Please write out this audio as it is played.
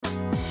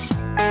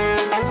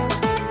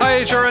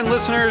HRN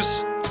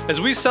listeners.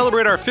 As we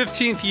celebrate our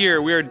 15th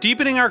year, we are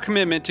deepening our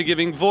commitment to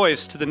giving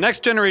voice to the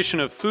next generation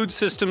of food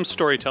systems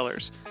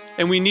storytellers,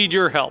 and we need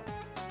your help.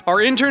 Our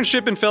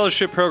internship and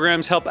fellowship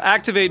programs help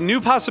activate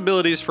new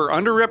possibilities for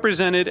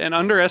underrepresented and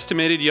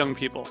underestimated young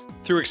people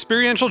through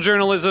experiential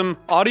journalism,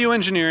 audio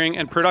engineering,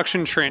 and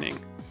production training.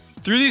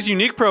 Through these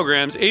unique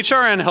programs,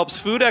 HRN helps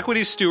food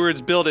equity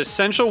stewards build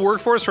essential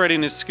workforce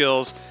readiness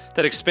skills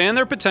that expand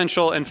their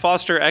potential and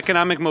foster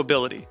economic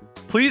mobility.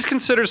 Please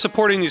consider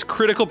supporting these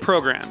critical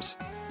programs.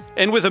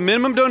 And with a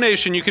minimum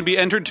donation, you can be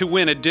entered to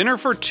win a dinner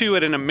for two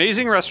at an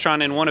amazing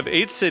restaurant in one of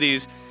 8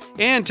 cities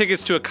and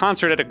tickets to a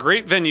concert at a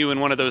great venue in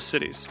one of those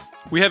cities.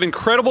 We have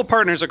incredible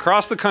partners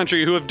across the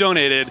country who have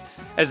donated,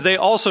 as they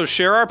also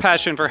share our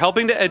passion for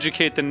helping to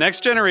educate the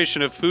next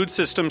generation of food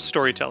systems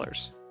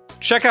storytellers.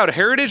 Check out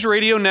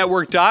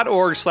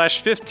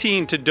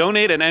heritageradionetwork.org/15 to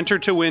donate and enter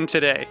to win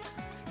today.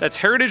 That's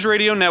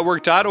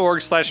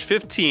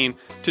heritageradionetwork.org/15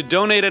 to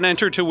donate and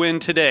enter to win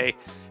today.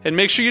 And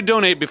make sure you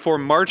donate before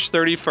March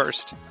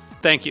 31st.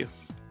 Thank you.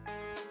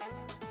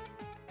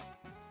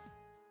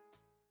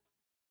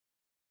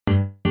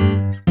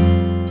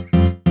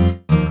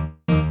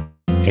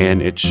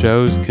 And it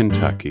shows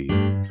Kentucky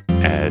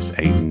as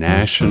a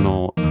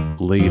national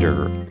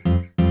leader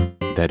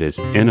that is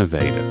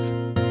innovative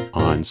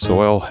on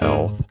soil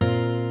health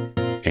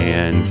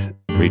and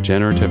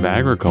regenerative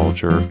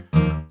agriculture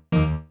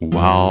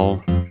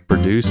while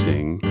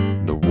producing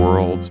the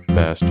world's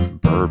best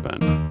bourbon.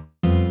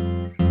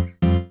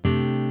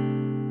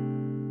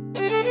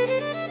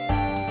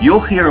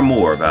 You'll hear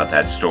more about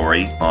that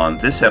story on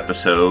this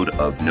episode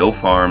of No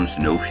Farms,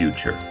 No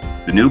Future,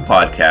 the new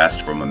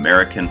podcast from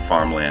American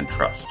Farmland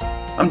Trust.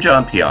 I'm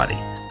John Piatti,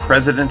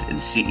 President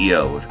and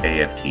CEO of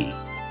AFT.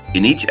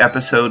 In each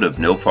episode of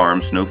No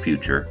Farms, No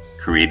Future,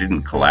 created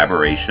in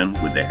collaboration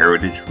with the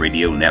Heritage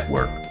Radio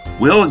Network,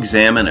 we'll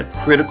examine a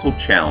critical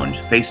challenge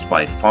faced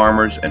by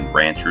farmers and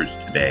ranchers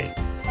today.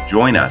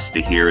 Join us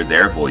to hear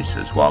their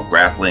voices while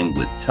grappling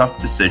with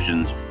tough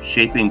decisions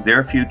shaping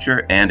their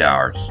future and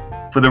ours.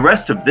 For the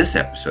rest of this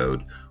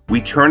episode,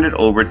 we turn it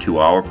over to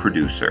our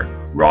producer,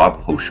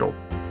 Rob Hoschel.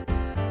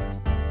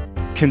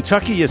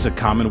 Kentucky is a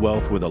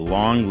commonwealth with a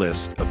long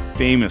list of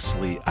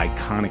famously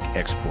iconic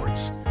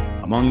exports.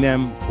 Among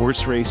them,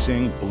 horse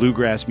racing,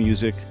 bluegrass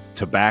music,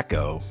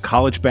 tobacco,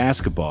 college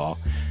basketball,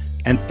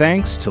 and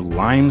thanks to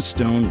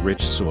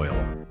limestone-rich soil,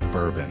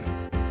 bourbon.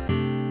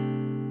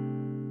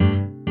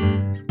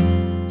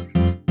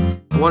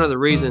 One of the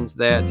reasons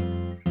that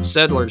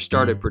settlers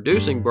started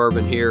producing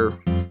bourbon here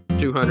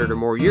 200 or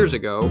more years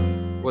ago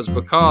was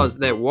because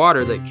that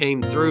water that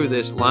came through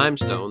this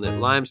limestone, that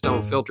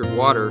limestone filtered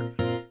water,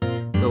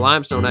 the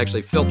limestone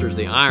actually filters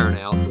the iron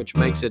out, which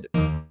makes it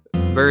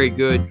very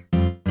good,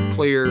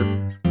 clear,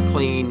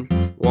 clean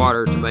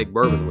water to make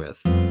bourbon with.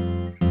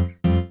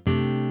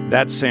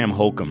 That's Sam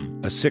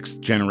Holcomb, a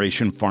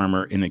 6th-generation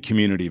farmer in the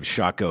community of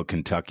Shockoe,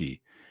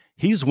 Kentucky.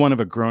 He's one of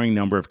a growing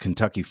number of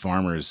Kentucky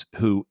farmers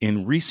who,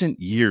 in recent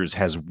years,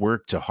 has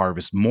worked to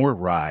harvest more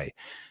rye,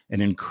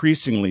 an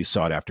increasingly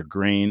sought-after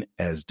grain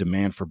as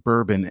demand for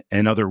bourbon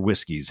and other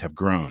whiskeys have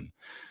grown.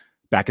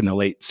 Back in the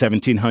late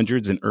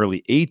 1700s and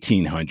early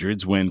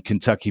 1800s, when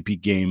Kentucky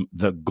became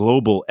the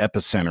global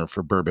epicenter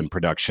for bourbon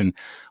production,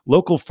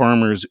 local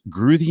farmers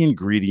grew the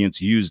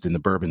ingredients used in the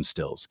bourbon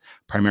stills,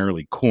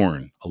 primarily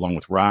corn, along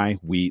with rye,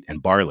 wheat,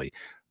 and barley.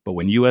 But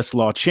when U.S.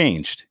 law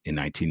changed in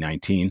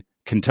 1919,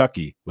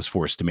 Kentucky was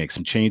forced to make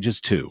some changes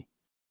too.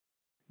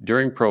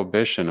 During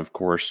Prohibition, of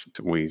course,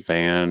 we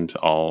banned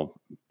all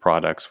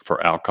products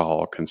for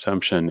alcohol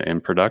consumption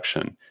and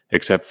production,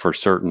 except for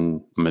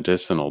certain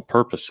medicinal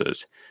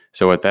purposes.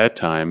 So at that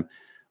time,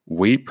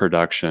 wheat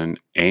production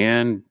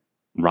and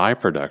rye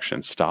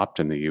production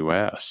stopped in the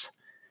U.S.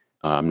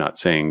 I'm not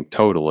saying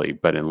totally,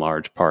 but in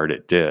large part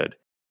it did.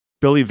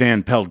 Billy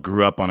Van Pelt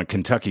grew up on a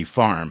Kentucky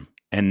farm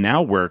and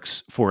now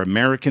works for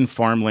American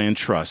Farmland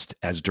Trust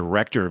as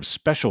Director of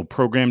Special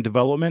Program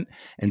Development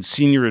and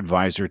Senior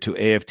Advisor to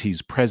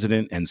AFT's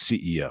President and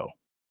CEO.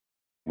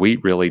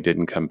 Wheat really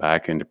didn't come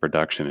back into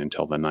production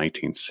until the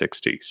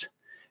 1960s,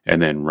 and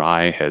then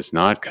rye has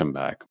not come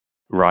back.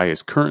 Rye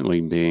is currently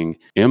being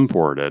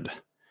imported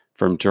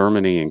from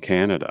Germany and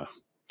Canada.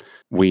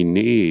 We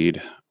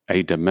need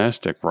a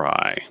domestic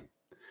rye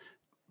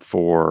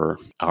for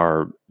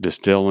our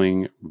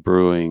distilling,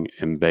 brewing,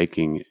 and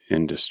baking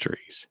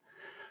industries.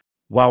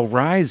 While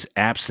rye's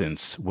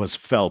absence was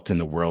felt in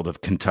the world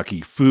of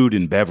Kentucky food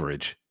and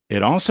beverage,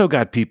 it also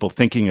got people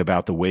thinking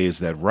about the ways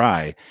that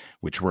rye,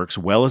 which works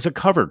well as a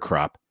cover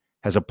crop,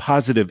 has a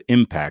positive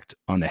impact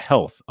on the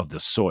health of the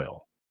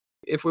soil.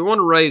 If we want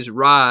to raise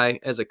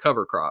rye as a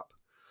cover crop,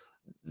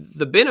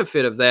 the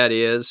benefit of that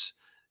is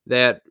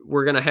that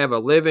we're going to have a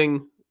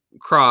living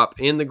crop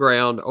in the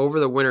ground over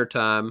the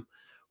wintertime,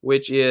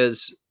 which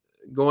is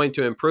going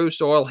to improve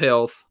soil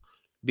health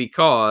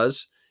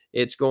because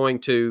it's going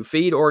to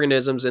feed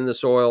organisms in the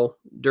soil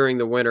during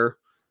the winter.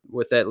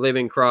 With that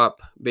living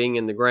crop being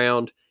in the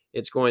ground,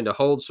 it's going to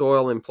hold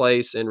soil in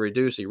place and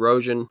reduce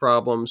erosion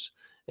problems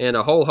and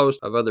a whole host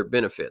of other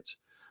benefits.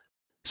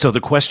 So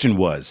the question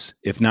was,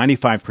 if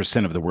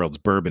 95% of the world's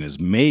bourbon is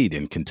made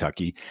in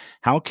Kentucky,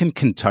 how can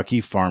Kentucky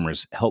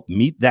farmers help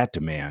meet that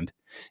demand,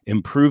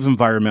 improve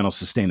environmental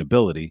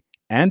sustainability,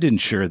 and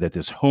ensure that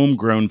this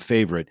homegrown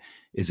favorite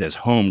is as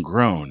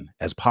homegrown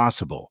as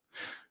possible?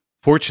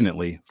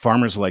 Fortunately,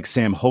 farmers like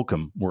Sam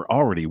Holcomb were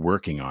already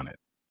working on it.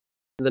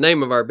 The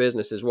name of our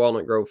business is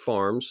Walnut Grove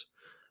Farms,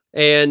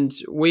 and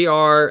we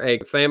are a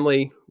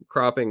family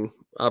cropping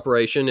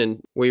operation,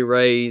 and we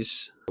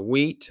raise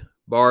wheat,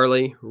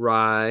 barley,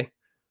 rye,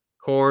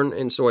 corn,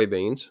 and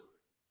soybeans.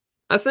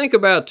 I think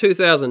about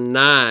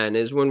 2009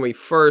 is when we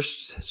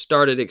first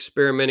started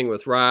experimenting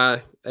with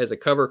rye as a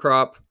cover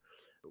crop.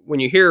 When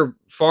you hear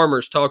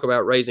farmers talk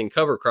about raising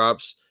cover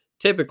crops,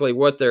 typically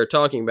what they're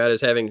talking about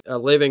is having a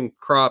living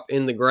crop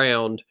in the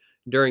ground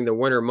during the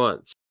winter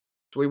months.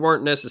 We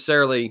weren't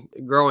necessarily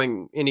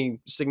growing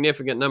any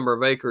significant number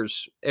of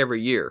acres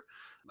every year.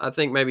 I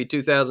think maybe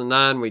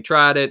 2009 we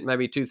tried it,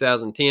 maybe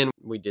 2010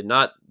 we did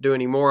not do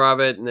any more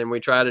of it, and then we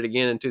tried it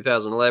again in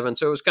 2011.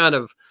 So it was kind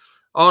of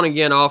on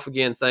again, off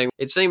again thing.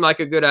 It seemed like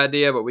a good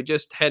idea, but we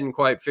just hadn't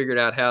quite figured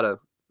out how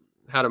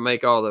to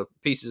make all the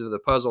pieces of the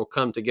puzzle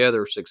come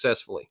together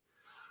successfully.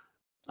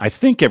 I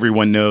think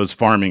everyone knows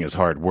farming is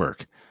hard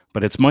work,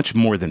 but it's much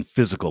more than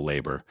physical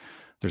labor.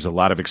 There's a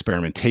lot of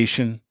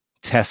experimentation,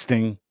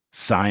 testing,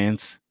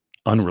 science,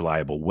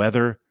 unreliable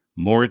weather,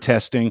 more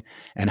testing,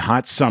 and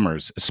hot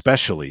summers,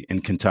 especially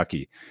in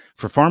Kentucky.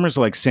 For farmers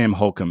like Sam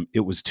Holcomb, it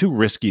was too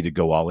risky to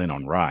go all in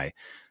on rye,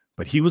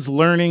 but he was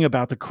learning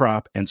about the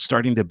crop and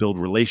starting to build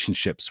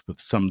relationships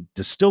with some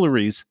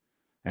distilleries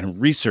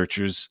and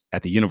researchers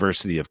at the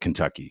University of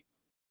Kentucky.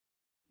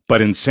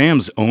 But in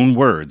Sam's own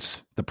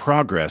words, the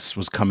progress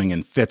was coming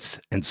in fits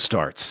and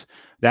starts.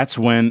 That's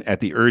when, at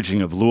the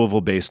urging of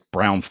Louisville-based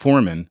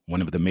Brown-Forman,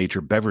 one of the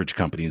major beverage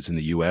companies in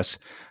the U.S.,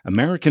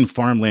 American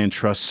Farmland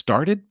Trust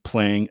started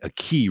playing a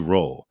key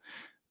role.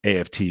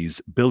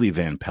 AFT's Billy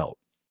Van Pelt.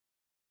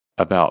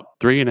 About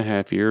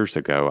 3.5 years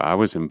ago, I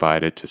was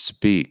invited to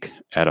speak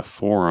at a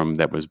forum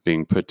that was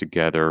being put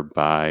together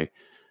by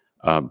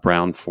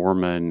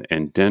Brown-Forman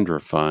and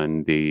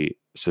Dendrifund, the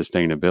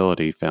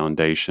sustainability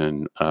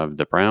foundation of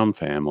the Brown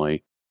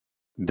family.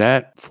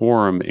 That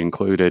forum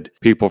included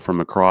people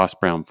from across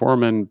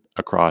Brown-Forman,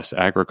 across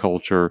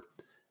agriculture,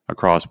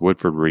 across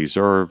Woodford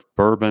Reserve,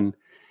 Bourbon,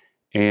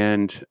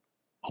 and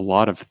a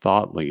lot of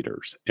thought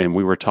leaders. And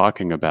we were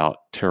talking about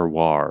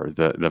terroir,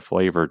 the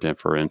flavor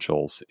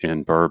differentials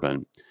in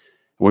bourbon.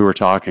 We were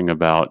talking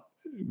about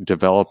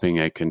developing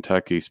a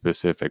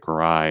Kentucky-specific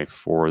rye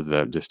for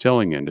the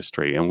distilling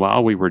industry. And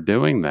while we were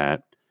doing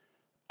that,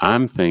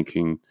 I'm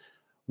thinking,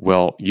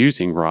 well,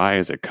 using rye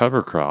as a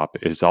cover crop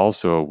is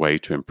also a way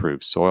to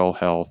improve soil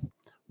health,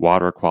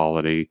 water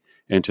quality,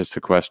 and to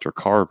sequester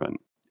carbon.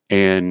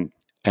 And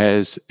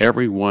as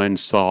everyone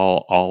saw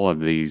all of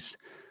these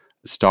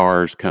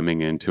stars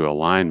coming into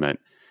alignment,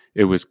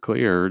 it was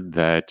clear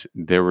that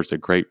there was a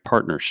great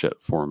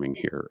partnership forming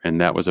here.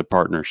 And that was a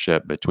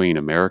partnership between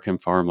American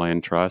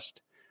Farmland Trust,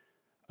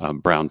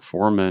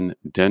 Brown-Forman,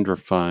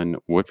 Dendrifund,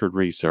 Woodford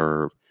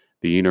Reserve,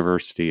 the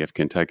University of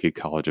Kentucky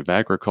College of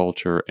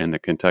Agriculture, and the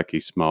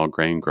Kentucky Small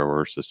Grain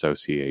Growers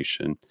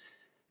Association,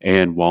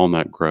 and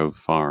Walnut Grove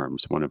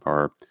Farms, one of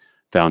our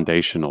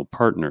foundational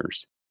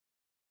partners.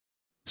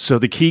 So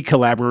the key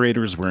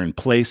collaborators were in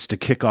place to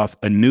kick off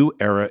a new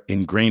era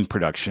in grain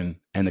production,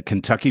 and the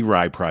Kentucky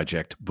Rye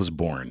Project was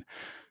born.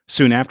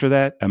 Soon after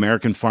that,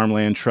 American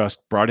Farmland Trust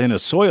brought in a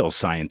soil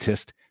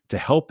scientist to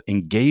help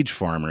engage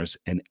farmers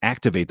and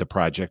activate the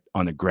project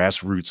on the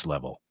grassroots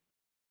level.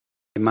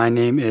 My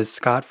name is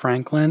Scott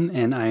Franklin,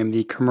 and I am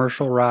the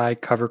Commercial Rye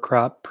Cover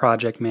Crop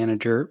Project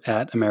Manager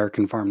at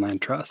American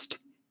Farmland Trust.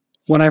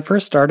 When I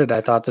first started,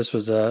 I thought this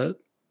was a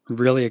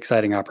really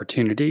exciting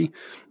opportunity.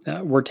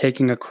 We're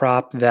taking a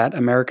crop that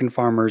American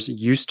farmers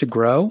used to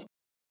grow.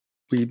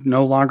 We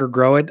no longer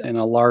grow it in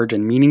a large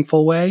and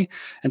meaningful way.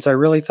 And so I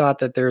really thought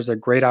that there's a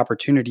great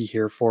opportunity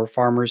here for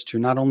farmers to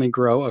not only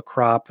grow a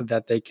crop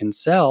that they can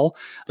sell,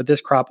 but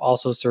this crop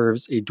also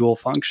serves a dual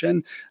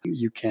function.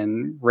 You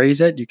can raise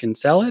it, you can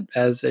sell it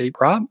as a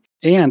crop,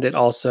 and it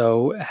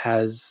also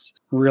has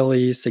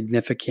really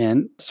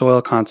significant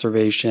soil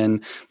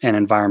conservation and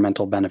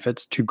environmental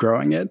benefits to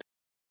growing it.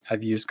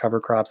 I've used cover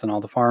crops on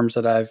all the farms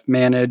that I've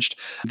managed.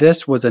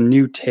 This was a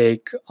new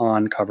take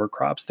on cover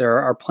crops. There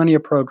are plenty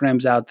of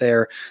programs out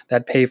there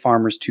that pay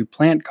farmers to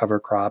plant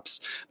cover crops,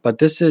 but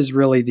this is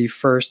really the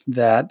first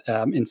that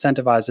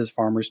incentivizes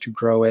farmers to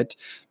grow it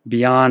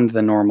beyond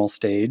the normal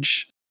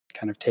stage,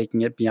 kind of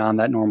taking it beyond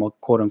that normal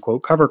quote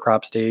unquote cover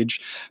crop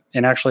stage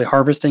and actually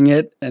harvesting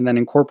it and then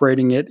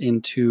incorporating it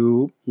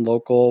into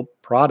local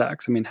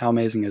products. I mean, how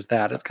amazing is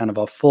that? It's kind of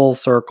a full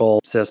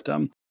circle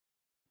system.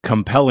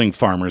 Compelling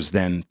farmers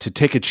then to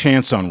take a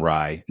chance on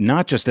rye,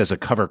 not just as a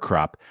cover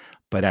crop,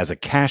 but as a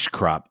cash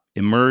crop,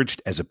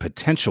 emerged as a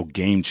potential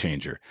game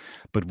changer.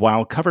 But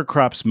while cover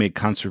crops make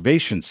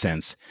conservation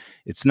sense,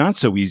 it's not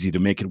so easy to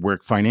make it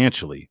work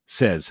financially,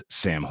 says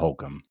Sam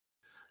Holcomb.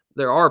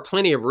 There are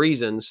plenty of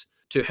reasons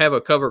to have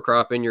a cover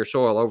crop in your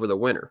soil over the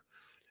winter.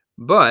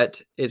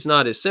 But it's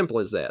not as simple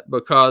as that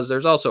because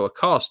there's also a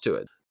cost to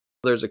it.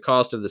 There's a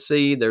cost of the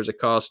seed, there's a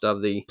cost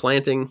of the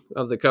planting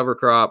of the cover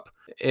crop.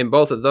 And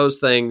both of those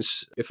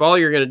things, if all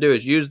you're going to do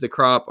is use the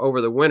crop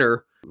over the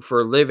winter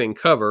for living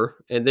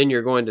cover, and then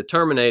you're going to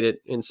terminate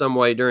it in some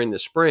way during the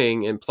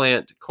spring and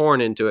plant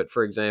corn into it,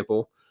 for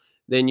example,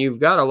 then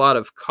you've got a lot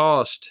of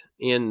cost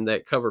in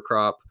that cover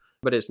crop,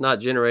 but it's not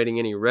generating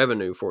any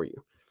revenue for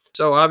you.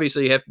 So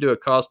obviously you have to do a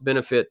cost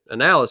benefit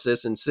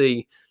analysis and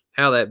see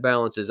how that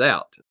balances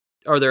out.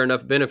 Are there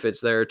enough benefits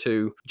there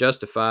to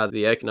justify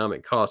the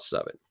economic costs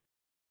of it?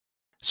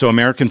 So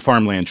American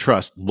Farmland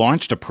Trust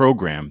launched a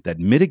program that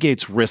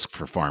mitigates risk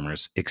for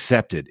farmers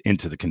accepted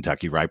into the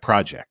Kentucky Rye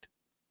Project.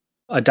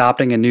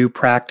 Adopting a new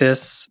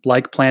practice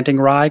like planting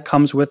rye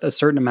comes with a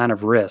certain amount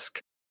of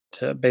risk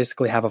to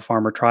basically have a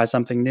farmer try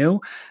something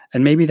new,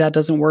 and maybe that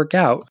doesn't work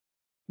out.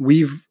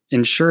 We've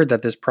ensured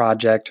that this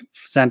project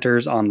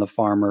centers on the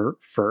farmer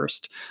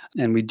first.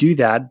 And we do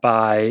that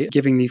by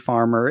giving the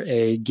farmer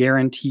a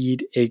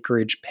guaranteed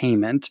acreage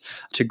payment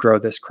to grow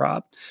this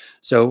crop.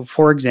 So,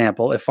 for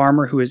example, a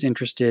farmer who is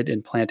interested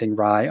in planting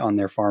rye on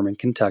their farm in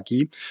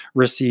Kentucky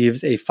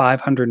receives a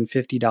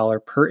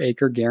 $550 per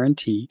acre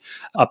guarantee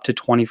up to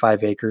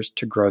 25 acres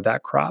to grow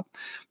that crop.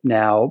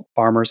 Now,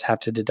 farmers have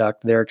to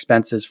deduct their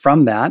expenses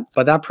from that,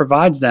 but that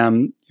provides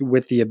them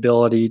with the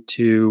ability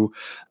to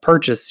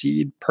purchase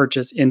seed,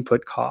 purchase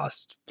input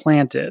costs,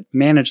 plant it,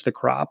 manage the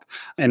crop,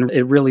 and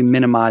it really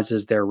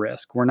minimizes their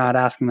risk. We're not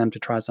asking them to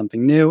try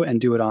something new and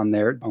do it on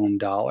their own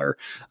dollar.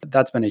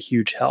 That's been a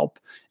huge help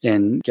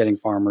in getting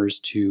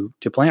farmers to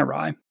plant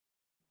rye.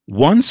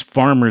 Once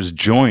farmers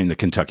join the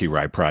Kentucky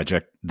Rye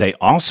Project, they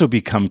also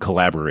become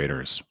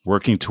collaborators,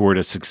 working toward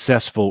a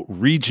successful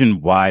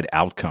region-wide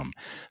outcome.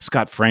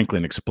 Scott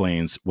Franklin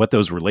explains what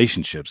those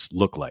relationships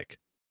look like.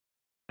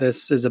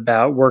 This is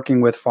about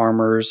working with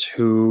farmers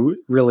who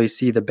really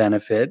see the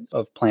benefit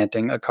of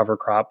planting a cover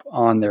crop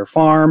on their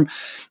farm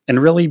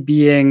and really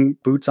being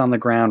boots on the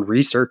ground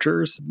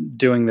researchers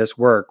doing this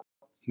work.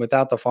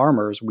 Without the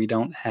farmers, we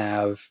don't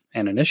have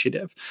an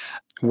initiative.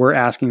 We're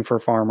asking for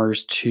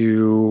farmers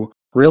to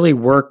really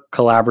work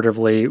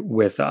collaboratively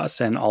with us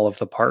and all of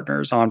the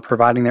partners on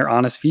providing their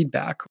honest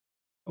feedback.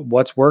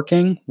 What's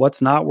working?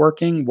 What's not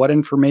working? What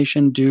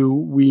information do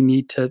we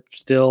need to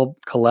still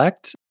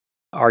collect?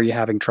 Are you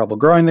having trouble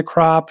growing the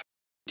crop?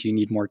 Do you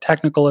need more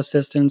technical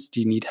assistance?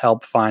 Do you need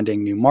help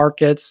finding new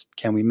markets?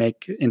 Can we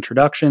make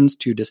introductions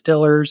to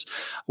distillers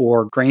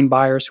or grain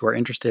buyers who are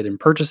interested in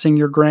purchasing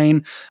your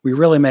grain? We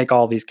really make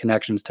all these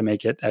connections to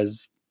make it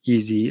as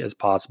easy as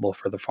possible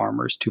for the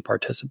farmers to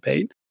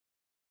participate.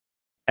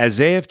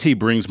 As AFT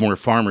brings more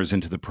farmers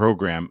into the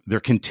program, they're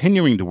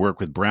continuing to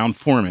work with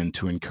Brown-Forman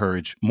to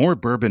encourage more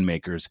bourbon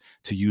makers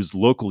to use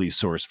locally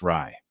sourced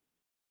rye.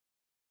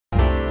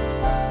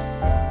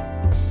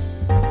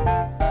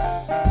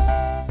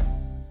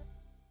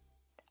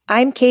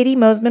 I'm Katie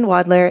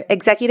Mosman-Wadler,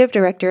 Executive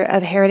Director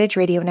of Heritage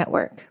Radio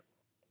Network.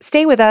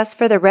 Stay with us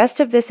for the rest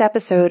of this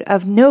episode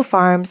of No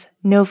Farms,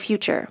 No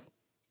Future.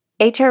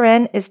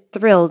 HRN is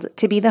thrilled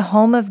to be the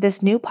home of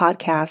this new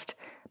podcast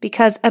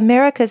because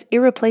America's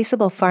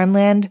irreplaceable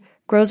farmland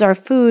grows our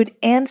food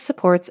and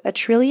supports a $1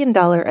 trillion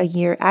a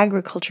year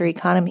agriculture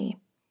economy.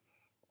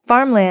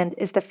 Farmland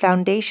is the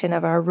foundation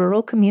of our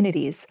rural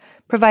communities,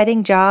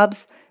 providing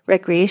jobs,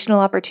 recreational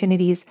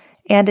opportunities,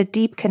 and a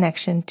deep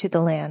connection to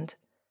the land.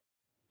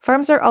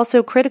 Farms are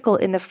also critical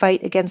in the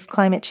fight against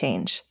climate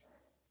change.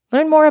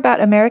 Learn more about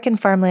American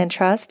Farmland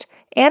Trust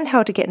and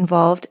how to get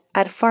involved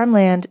at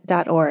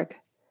farmland.org.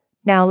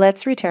 Now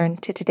let's return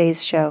to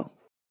today's show.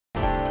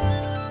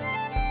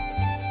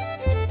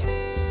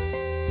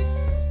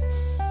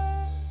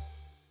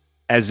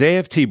 As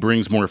AFT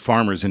brings more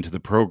farmers into the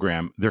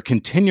program, they're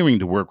continuing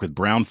to work with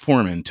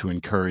Brown-Forman to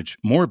encourage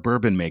more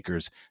bourbon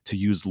makers to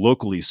use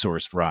locally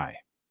sourced rye.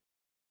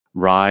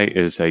 Rye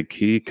is a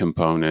key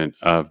component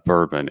of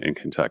bourbon in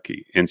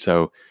Kentucky. And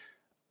so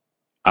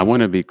I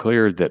want to be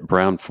clear that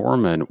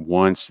Brown-Forman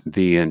wants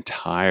the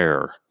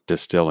entire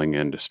distilling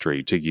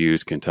industry to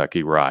use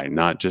Kentucky rye,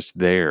 not just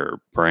their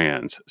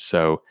brands.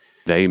 So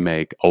they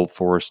make Old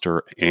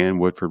Forester and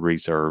Woodford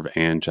Reserve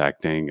and Jack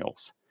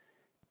Daniels.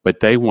 But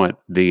they want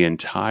the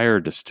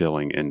entire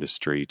distilling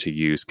industry to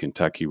use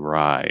Kentucky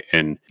rye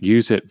and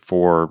use it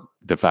for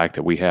the fact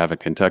that we have a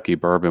Kentucky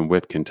bourbon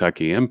with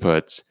Kentucky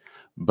inputs,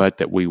 but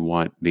that we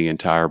want the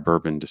entire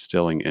bourbon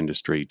distilling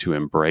industry to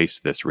embrace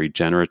this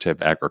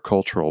regenerative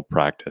agricultural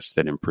practice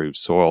that improves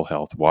soil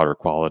health, water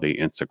quality,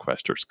 and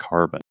sequesters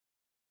carbon.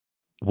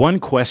 One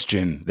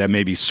question that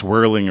may be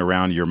swirling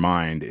around your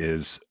mind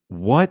is,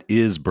 what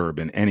is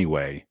bourbon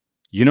anyway?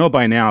 You know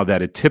by now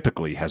that it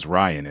typically has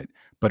rye in it,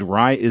 but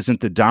rye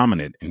isn't the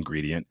dominant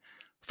ingredient.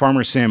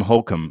 Farmer Sam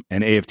Holcomb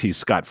and AFT's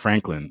Scott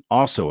Franklin,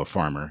 also a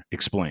farmer,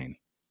 explain.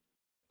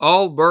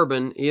 All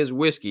bourbon is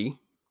whiskey,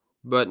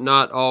 but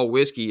not all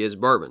whiskey is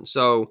bourbon.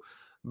 So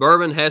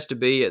bourbon has to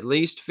be at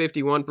least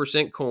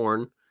 51%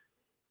 corn.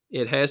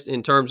 It has,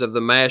 in terms of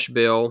the mash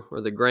bill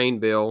or the grain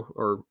bill,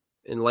 or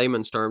in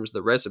layman's terms,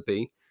 the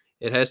recipe,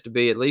 it has to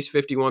be at least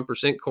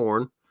 51%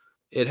 corn.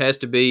 it has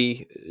to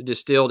be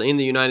distilled in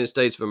the United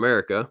States of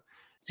America.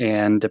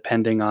 And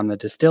depending on the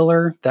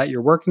distiller that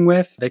you're working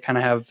with, they kind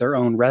of have their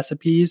own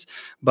recipes,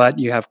 but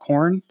you have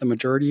corn, the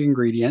majority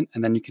ingredient,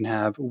 and then you can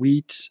have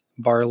wheat,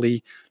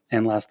 barley,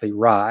 and lastly,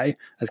 rye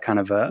as kind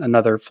of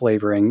another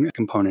flavoring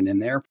component in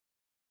there.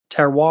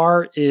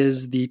 Terroir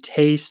is the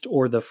taste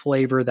or the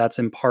flavor that's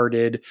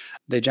imparted.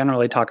 They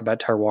generally talk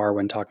about terroir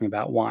when talking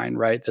about wine,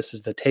 right? This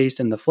is the taste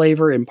and the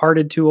flavor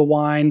imparted to a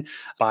wine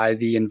by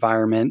the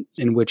environment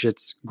in which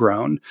it's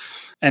grown.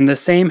 And the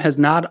same has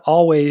not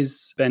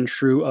always been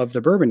true of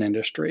the bourbon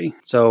industry.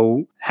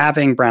 So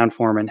having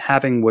Brown-Forman,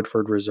 having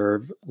Woodford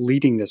Reserve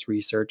leading this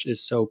research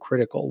is so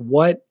critical.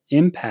 What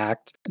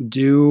impact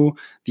do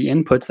the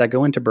inputs that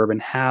go into bourbon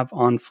have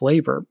on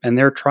flavor? And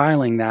they're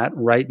trialing that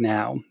right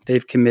now.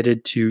 They've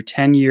committed to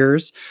 10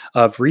 years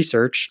of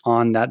research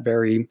on that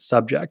very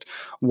subject.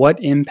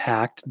 What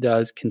impact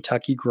does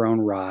Kentucky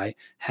grown rye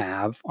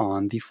have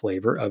on the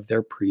flavor of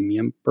their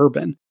premium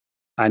bourbon?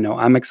 I know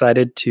I'm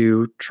excited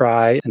to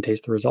try and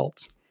taste the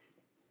results.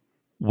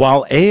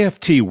 While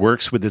AFT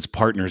works with its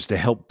partners to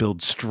help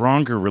build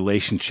stronger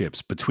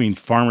relationships between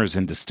farmers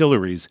and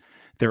distilleries,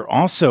 they're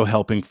also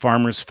helping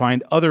farmers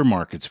find other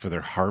markets for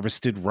their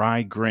harvested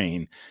rye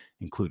grain,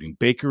 including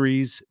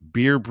bakeries,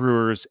 beer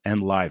brewers,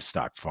 and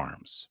livestock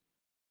farms.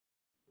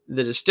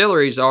 The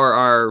distilleries are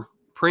our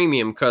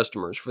premium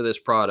customers for this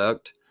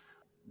product.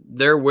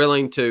 They're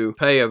willing to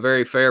pay a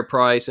very fair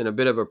price and a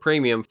bit of a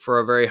premium for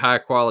a very high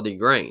quality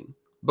grain.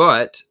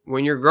 But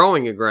when you're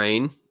growing a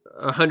grain,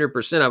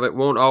 100% of it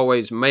won't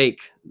always make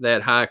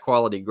that high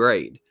quality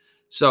grade.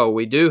 So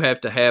we do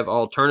have to have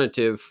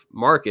alternative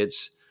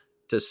markets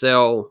to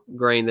sell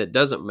grain that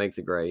doesn't make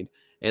the grade.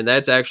 And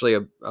that's actually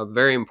a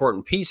very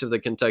important piece of the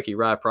Kentucky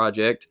Rye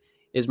Project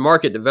is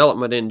market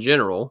development in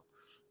general,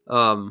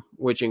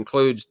 which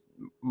includes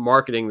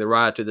marketing the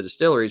rye to the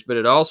distilleries, but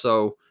it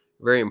also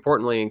very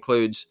importantly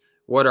includes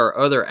what are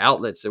other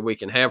outlets that we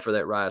can have for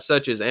that rye,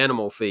 such as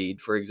animal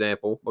feed, for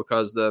example,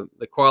 because the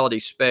quality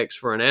specs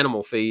for an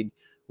animal feed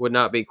would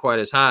not be quite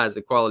as high as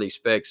the quality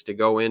specs to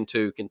go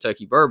into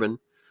Kentucky bourbon.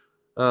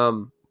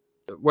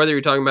 Whether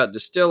you're talking about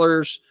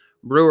distillers,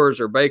 brewers,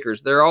 or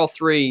bakers, they're all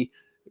three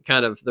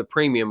kind of the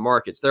premium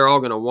markets. They're all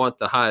going to want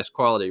the highest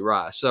quality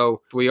rye.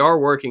 So we are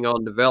working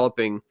on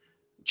developing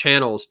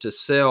channels to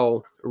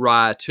sell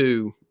rye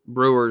to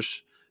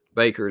brewers,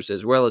 bakers,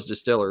 as well as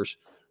distillers.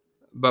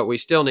 But we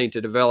still need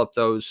to develop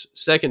those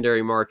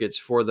secondary markets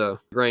for the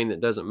grain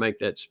that doesn't make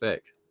that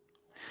spec.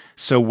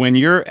 So when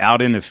you're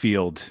out in the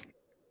field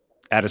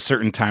at a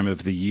certain time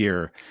of the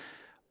year,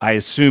 I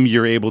assume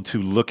you're able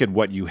to look at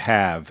what you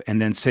have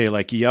and then say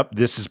like, yep,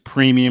 this is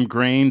premium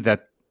grain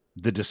that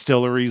the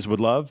distilleries would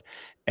love.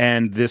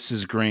 And this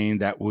is grain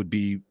that would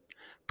be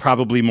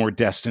probably more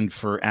destined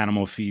for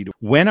animal feed.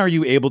 When are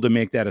you able to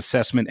make that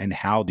assessment and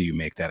how do you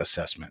make that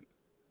assessment?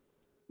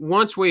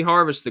 Once we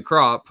harvest the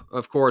crop,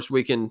 of course,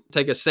 we can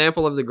take a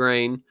sample of the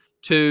grain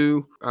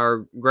to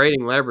our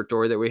grading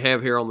laboratory that we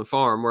have here on the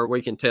farm where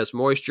we can test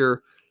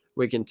moisture,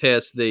 we can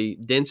test the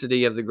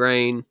density of the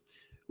grain,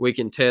 we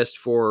can test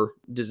for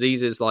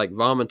diseases like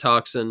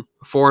vomitoxin,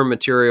 foreign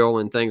material,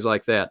 and things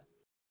like that.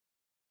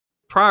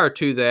 Prior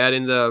to that,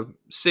 in the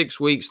 6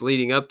 weeks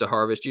leading up to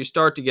harvest, you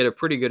start to get a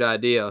pretty good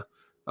idea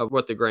of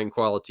what the grain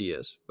quality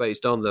is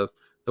based on the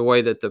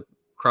way that the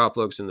crop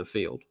looks in the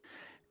field.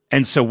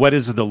 And so what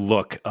is the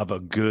look of a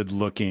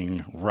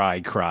good-looking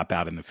rye crop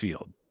out in the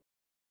field?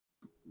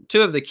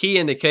 Two of the key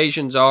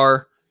indications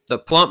are the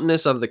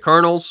plumpness of the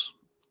kernels,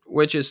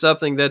 which is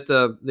something that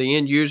the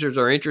end users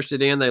are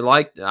interested in.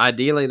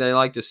 Ideally, they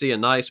like to see a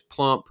nice,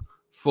 plump,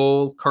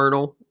 full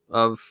kernel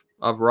of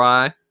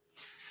rye.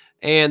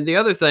 And the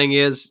other thing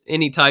is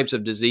any types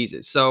of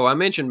diseases. So I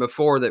mentioned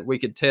before that we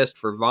could test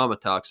for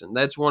vomitoxin.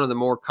 That's one of the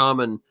more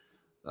common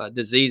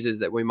diseases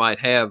that we might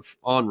have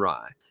on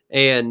rye.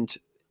 And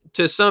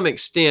to some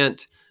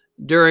extent,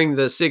 during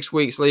the 6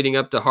 weeks leading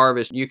up to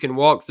harvest, you can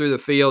walk through the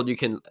field. You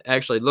can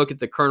actually look at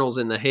the kernels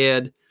in the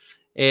head,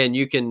 and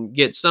you can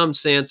get some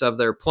sense of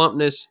their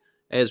plumpness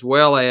as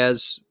well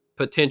as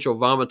potential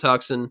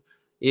vomitoxin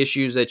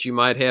issues that you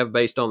might have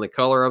based on the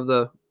color of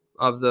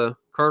the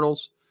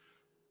kernels.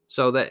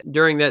 So that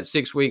during that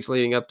 6 weeks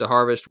leading up to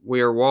harvest,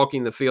 we are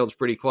walking the fields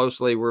pretty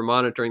closely. We're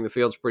monitoring the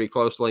fields pretty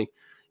closely,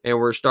 and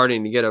we're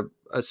starting to get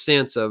a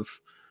sense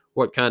of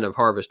what kind of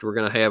harvest we're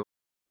going to have.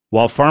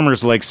 While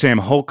farmers like Sam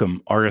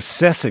Holcomb are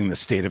assessing the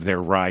state of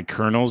their rye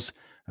kernels,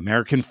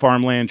 American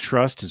Farmland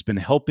Trust has been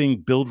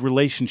helping build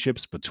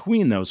relationships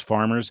between those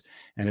farmers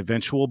and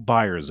eventual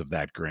buyers of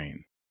that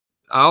grain.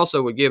 I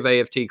also would give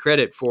AFT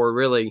credit for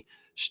really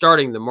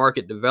starting the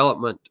market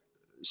development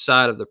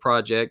side of the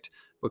project,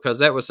 because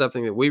that was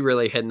something that we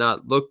really had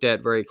not looked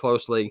at very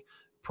closely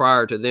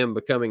prior to them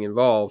becoming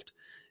involved.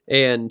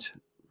 And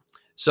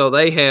so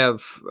they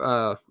have,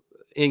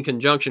 in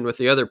conjunction with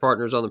the other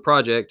partners on the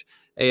project,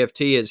 AFT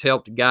has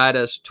helped guide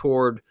us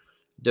toward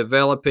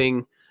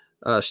developing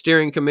a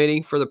steering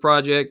committee for the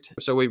project.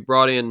 So we've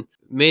brought in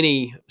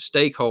many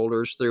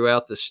stakeholders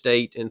throughout the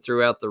state and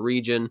throughout the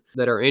region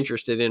that are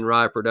interested in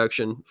rye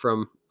production,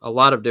 from a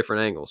lot of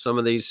different angles. Some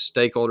of these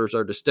stakeholders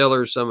are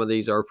distillers, some of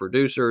these are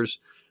producers,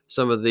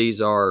 some of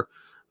these are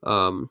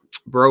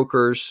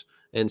brokers,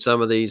 and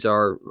some of these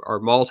are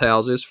malt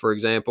houses, for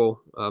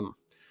example,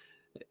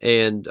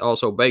 and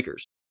also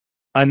bakers.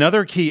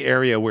 Another key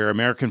area where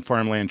American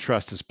Farmland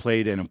Trust has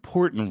played an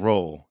important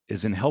role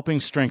is in helping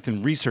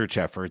strengthen research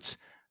efforts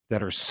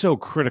that are so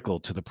critical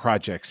to the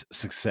project's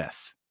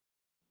success.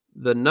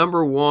 The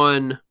number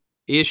one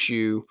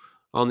issue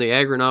on the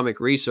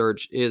agronomic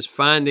research is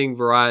finding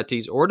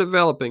varieties or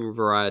developing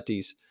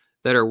varieties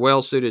that are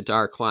well suited to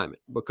our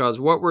climate.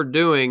 Because what we're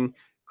doing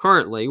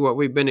currently, what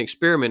we've been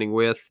experimenting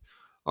with,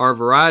 are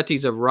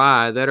varieties of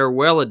rye that are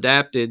well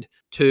adapted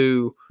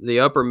to the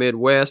upper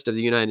Midwest of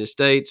the United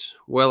States,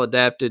 well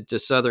adapted to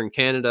southern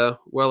Canada,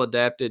 well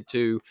adapted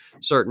to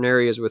certain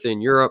areas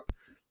within Europe,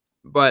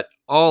 but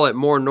all at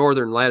more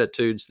northern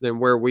latitudes than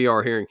where we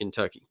are here in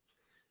Kentucky.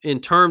 In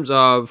terms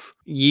of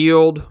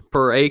yield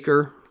per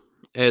acre,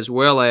 as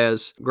well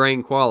as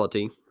grain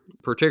quality,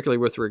 particularly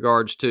with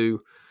regards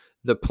to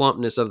the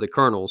plumpness of the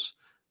kernels,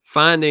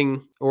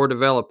 finding or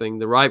developing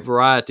the right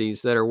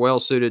varieties that are well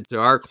suited to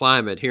our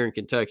climate here in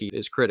Kentucky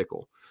is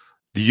critical.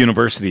 The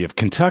University of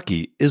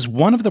Kentucky is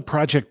one of the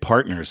project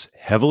partners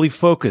heavily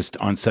focused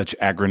on such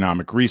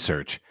agronomic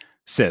research,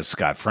 says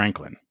Scott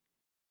Franklin.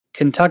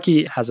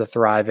 Kentucky has a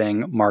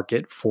thriving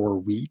market for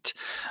wheat.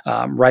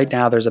 Right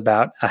now, there's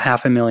about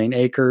 500,000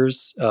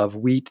 acres of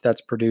wheat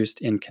that's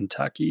produced in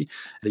Kentucky.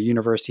 The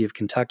University of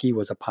Kentucky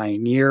was a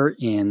pioneer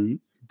in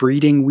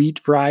breeding wheat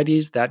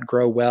varieties that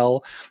grow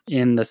well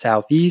in the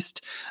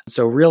Southeast.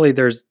 So really,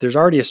 there's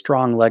already a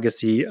strong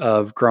legacy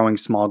of growing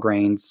small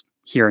grains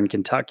here in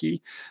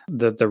Kentucky.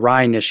 The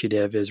Rye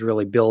Initiative is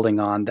really building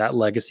on that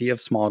legacy of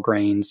small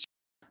grains.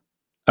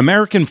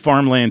 American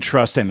Farmland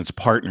Trust and its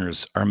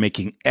partners are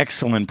making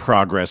excellent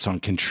progress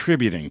on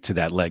contributing to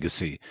that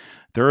legacy.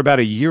 They're about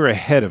a year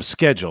ahead of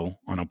schedule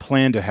on a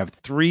plan to have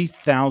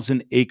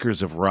 3,000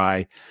 acres of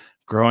rye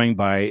growing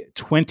by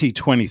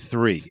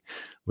 2023,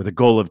 with a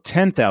goal of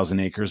 10,000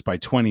 acres by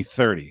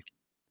 2030.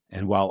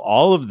 And while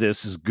all of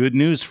this is good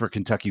news for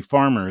Kentucky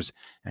farmers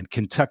and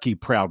Kentucky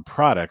Proud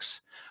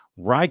products,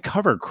 rye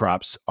cover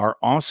crops are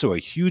also a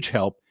huge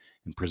help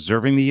in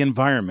preserving the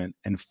environment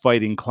and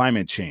fighting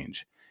climate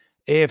change.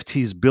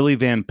 AFT's Billy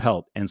Van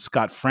Pelt and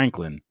Scott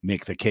Franklin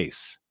make the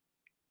case.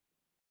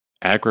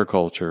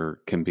 Agriculture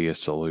can be a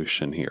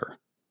solution here.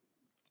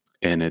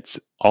 And it's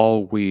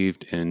all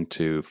weaved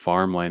into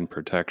farmland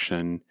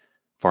protection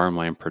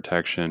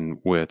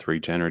with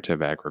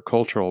regenerative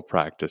agricultural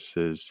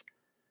practices,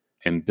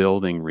 and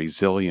building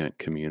resilient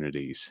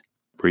communities,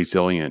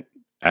 resilient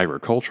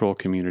agricultural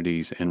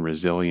communities, and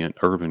resilient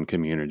urban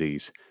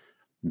communities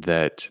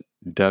that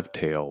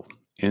dovetail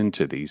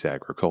into these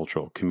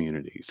agricultural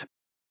communities.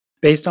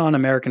 Based on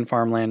American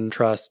Farmland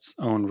Trust's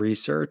own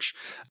research,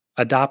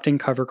 adopting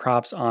cover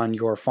crops on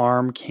your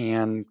farm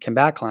can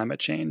combat climate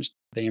change.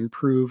 They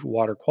improve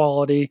water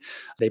quality,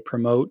 they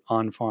promote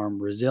on-farm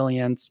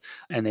resilience,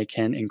 and they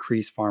can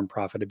increase farm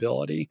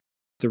profitability.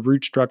 The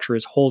root structure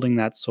is holding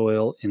that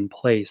soil in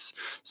place.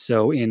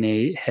 So in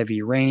a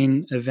heavy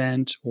rain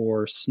event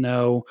or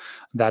snow,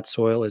 that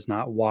soil is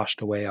not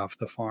washed away off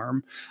the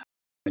farm.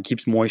 It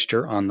keeps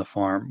moisture on the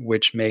farm,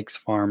 which makes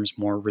farms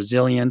more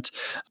resilient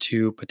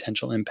to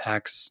potential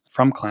impacts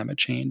from climate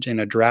change. In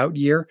a drought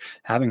year,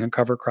 having a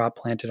cover crop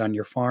planted on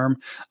your farm,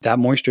 that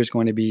moisture is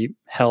going to be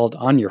held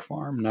on your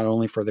farm, not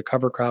only for the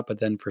cover crop, but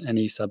then for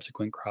any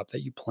subsequent crop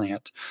that you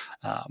plant.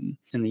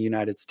 In the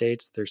United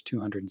States, there's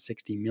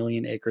 260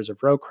 million acres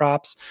of row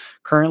crops.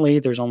 Currently,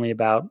 there's only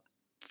about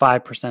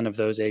 5% of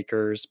those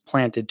acres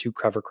planted to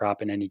cover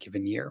crop in any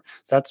given year.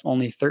 So that's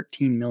only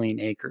 13 million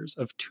acres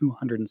of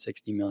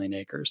 260 million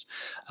acres.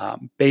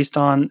 Based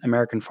on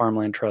American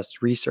Farmland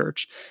Trust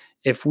research,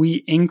 if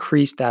we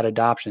increase that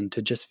adoption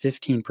to just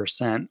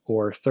 15%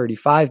 or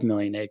 35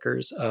 million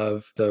acres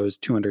of those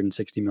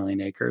 260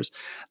 million acres,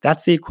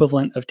 that's the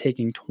equivalent of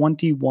taking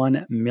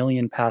 21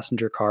 million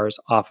passenger cars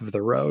off of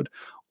the road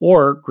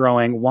or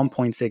growing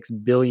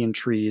 1.6 billion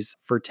trees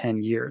for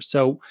 10 years.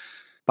 So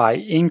by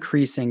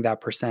increasing that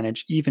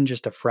percentage, even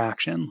just a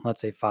fraction, let's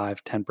say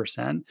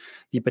 5-10%,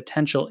 the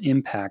potential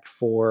impact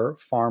for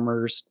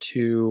farmers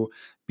to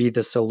be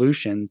the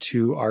solution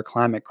to our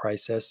climate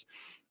crisis,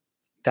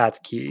 that's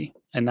key.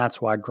 And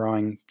that's why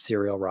growing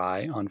cereal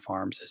rye on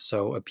farms is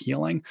so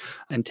appealing.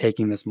 And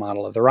taking this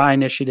model of the Rye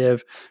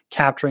Initiative,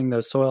 capturing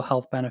those soil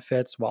health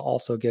benefits while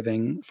also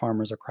giving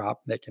farmers a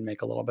crop they can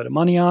make a little bit of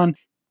money on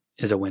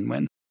is a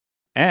win-win.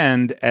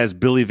 And as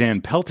Billy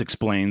Van Pelt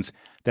explains,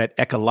 that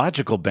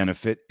ecological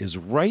benefit is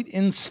right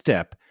in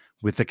step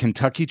with the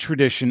Kentucky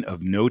tradition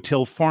of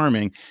no-till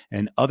farming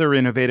and other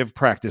innovative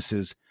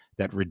practices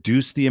that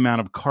reduce the amount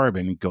of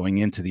carbon going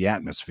into the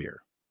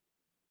atmosphere.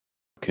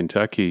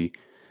 Kentucky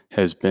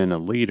has been a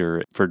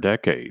leader for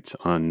decades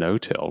on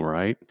no-till,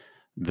 right?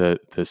 The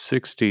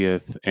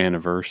 60th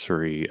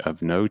anniversary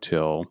of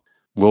no-till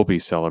will be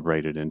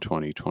celebrated in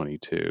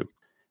 2022.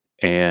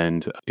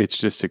 And it's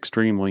just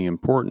extremely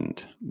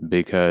important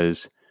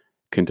because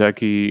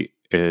Kentucky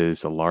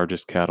is the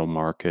largest cattle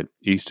market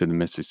east of the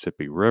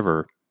Mississippi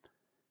River,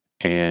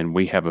 and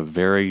we have a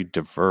very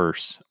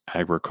diverse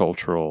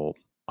agricultural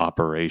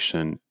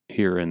operation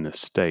here in the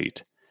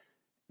state.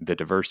 The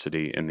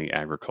diversity in the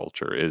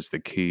agriculture is the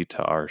key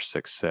to our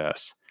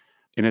success.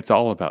 And it's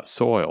all about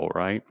soil,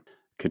 right?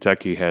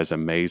 Kentucky has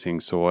amazing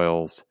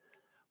soils.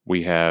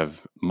 We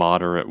have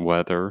moderate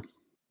weather.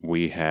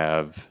 We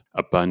have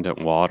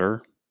abundant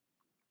water.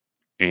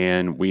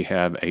 And we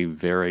have a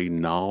very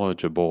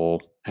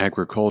knowledgeable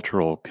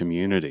agricultural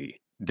community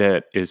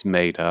that is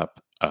made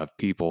up of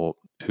people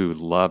who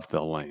love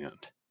the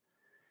land,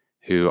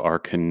 who are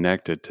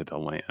connected to the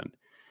land.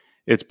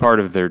 It's part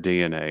of their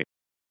DNA.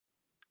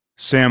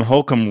 Sam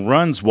Holcomb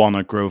runs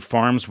Walnut Grove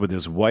Farms with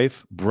his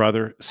wife,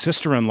 brother,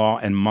 sister-in-law,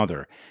 and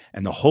mother,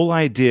 and the whole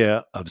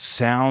idea of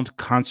sound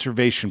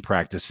conservation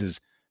practices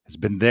has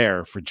been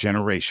there for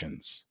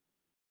generations.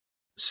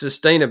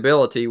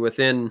 Sustainability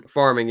within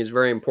farming is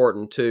very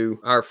important to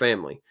our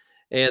family.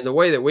 And the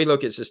way that we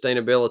look at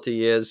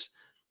sustainability is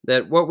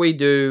that what we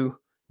do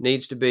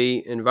needs to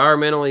be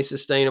environmentally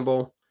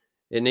sustainable,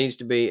 it needs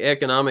to be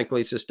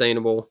economically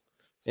sustainable,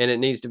 and it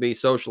needs to be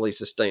socially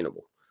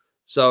sustainable.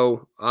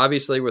 So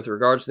obviously, with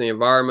regards to the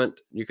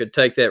environment, you could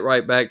take that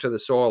right back to the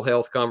soil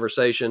health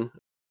conversation.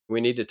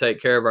 We need to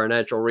take care of our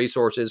natural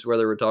resources,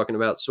 whether we're talking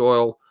about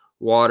soil,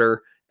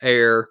 water,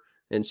 air,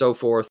 and so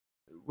forth.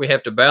 We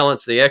have to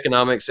balance the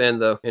economics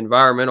and the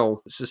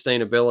environmental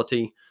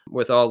sustainability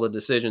with all the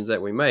decisions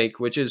that we make,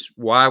 which is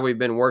why we've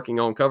been working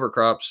on cover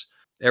crops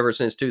ever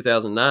since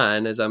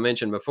 2009. As I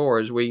mentioned before,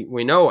 is we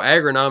know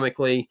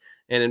agronomically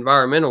and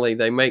environmentally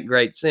they make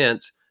great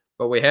sense,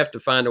 but we have to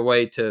find a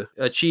way to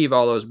achieve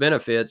all those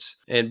benefits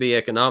and be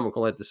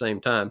economical at the same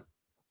time.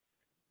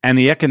 And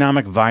the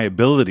economic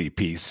viability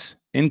piece,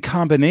 in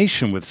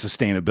combination with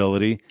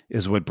sustainability,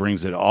 is what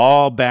brings it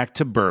all back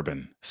to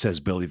bourbon, says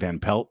Billy Van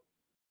Pelt.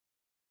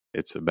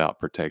 It's about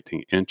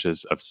protecting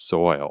inches of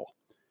soil.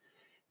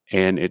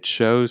 And it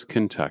shows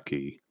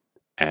Kentucky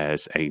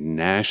as a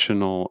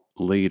national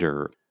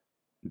leader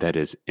that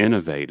is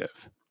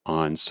innovative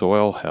on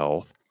soil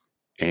health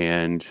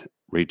and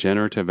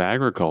regenerative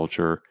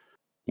agriculture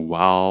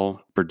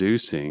while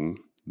producing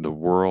the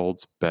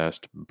world's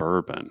best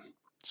bourbon.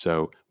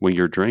 So when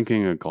you're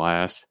drinking a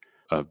glass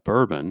of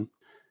bourbon,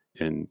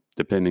 and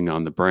depending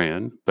on the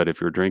brand, but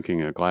if you're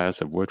drinking a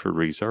glass of Woodford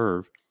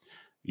Reserve,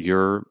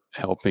 you're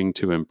helping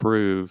to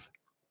improve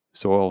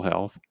soil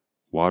health,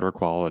 water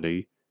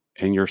quality,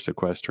 and you're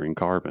sequestering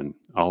carbon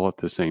all at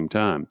the same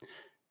time.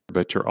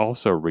 But you're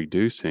also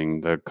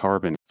reducing the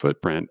carbon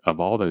footprint of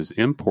all those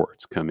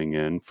imports coming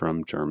in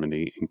from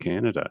Germany and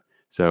Canada.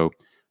 So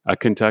a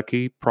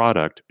Kentucky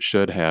product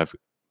should have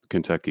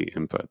Kentucky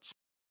inputs.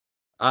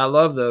 I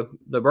love the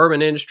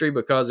bourbon industry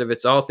because of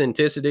its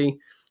authenticity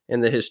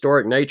and the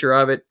historic nature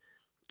of it.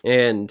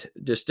 And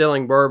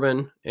distilling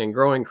bourbon and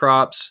growing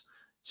crops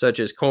such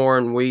as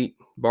corn, wheat,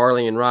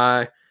 barley, and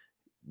rye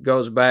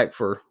goes back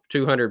for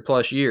 200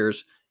 plus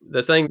years.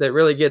 The thing that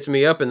really gets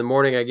me up in the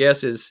morning, I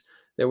guess, is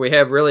that we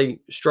have really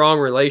strong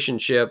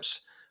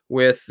relationships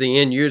with the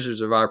end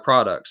users of our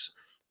products,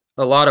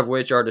 a lot of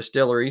which are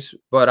distilleries.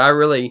 But I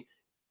really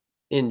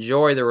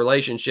enjoy the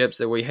relationships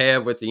that we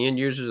have with the end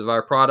users of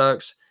our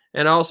products,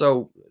 and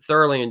also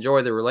thoroughly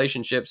enjoy the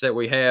relationships that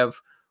we have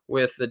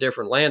with the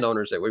different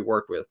landowners that we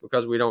work with,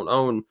 because we don't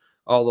own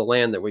all the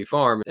land that we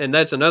farm. And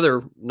that's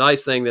another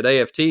nice thing that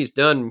AFT's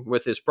done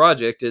with this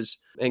project is,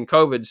 and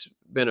COVID's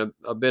been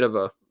a bit of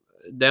a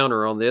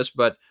downer on this,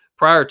 but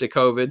prior to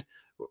COVID,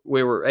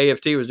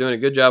 AFT was doing a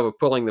good job of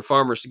pulling the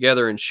farmers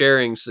together and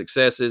sharing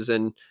successes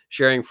and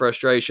sharing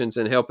frustrations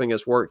and helping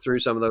us work through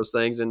some of those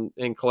things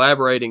and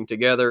collaborating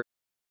together.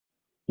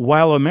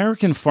 While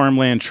American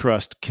Farmland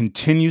Trust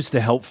continues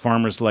to help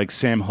farmers like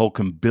Sam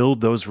Holcomb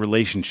build those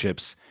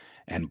relationships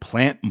and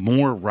plant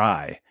more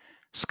rye,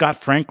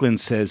 Scott Franklin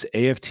says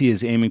AFT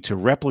is aiming to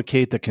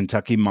replicate the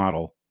Kentucky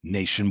model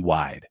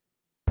nationwide.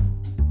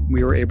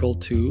 We were able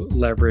to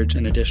leverage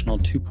an additional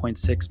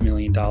 $2.6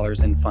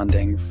 million in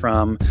funding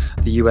from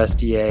the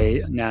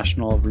USDA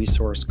National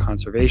Resource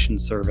Conservation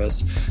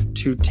Service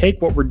to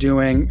take what we're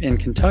doing in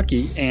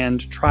Kentucky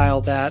and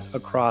trial that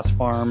across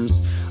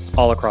farms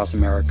all across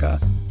America.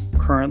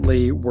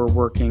 Currently, we're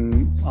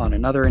working on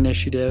another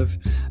initiative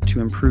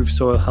to improve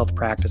soil health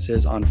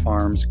practices on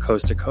farms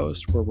coast to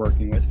coast. We're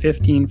working with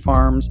 15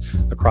 farms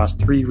across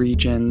 3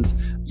 regions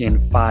in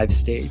 5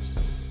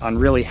 states on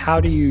really how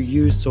do you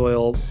use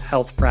soil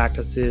health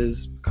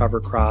practices, cover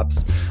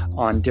crops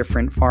on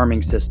different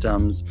farming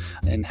systems,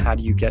 and how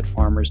do you get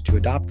farmers to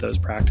adopt those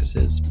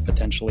practices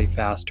potentially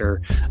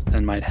faster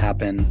than might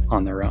happen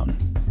on their own.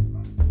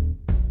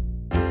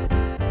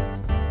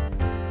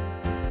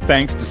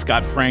 Thanks to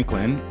Scott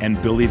Franklin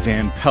and Billy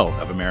Van Pelt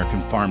of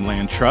American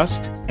Farmland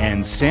Trust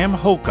and Sam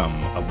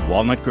Holcomb of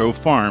Walnut Grove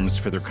Farms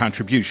for their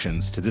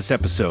contributions to this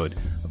episode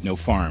of No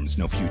Farms,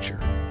 No Future.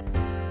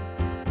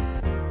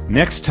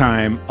 Next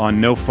time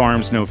on No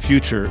Farms, No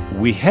Future,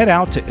 we head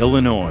out to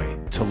Illinois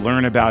to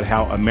learn about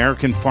how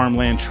American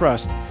Farmland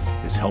Trust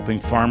is helping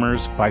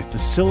farmers by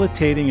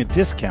facilitating a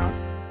discount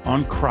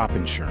on crop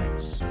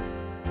insurance.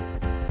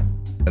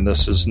 And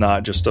this is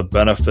not just a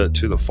benefit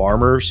to the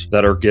farmers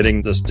that are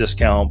getting this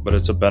discount, but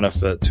it's a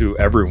benefit to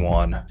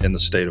everyone in the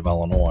state of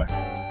Illinois.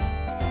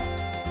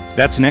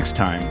 That's next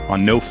time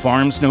on No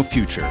Farms, No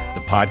Future,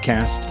 the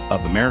podcast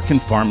of American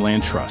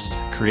Farmland Trust,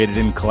 created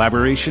in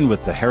collaboration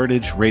with the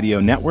Heritage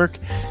Radio Network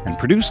and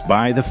produced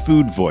by The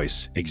Food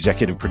Voice,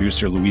 executive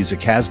producer Louisa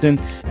Kasdan,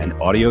 and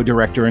audio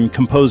director and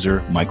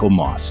composer Michael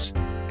Moss.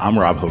 I'm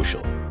Rob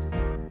Hoschel.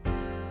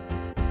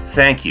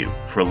 Thank you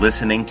for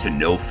listening to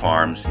No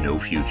Farms, No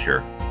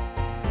Future.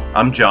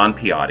 I'm John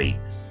Piatti,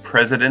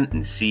 President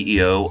and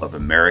CEO of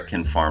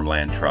American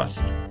Farmland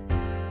Trust.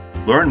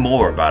 Learn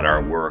more about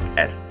our work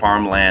at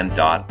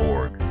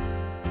farmland.org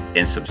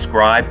and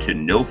subscribe to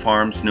No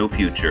Farms, No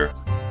Future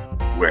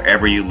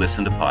wherever you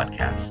listen to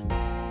podcasts.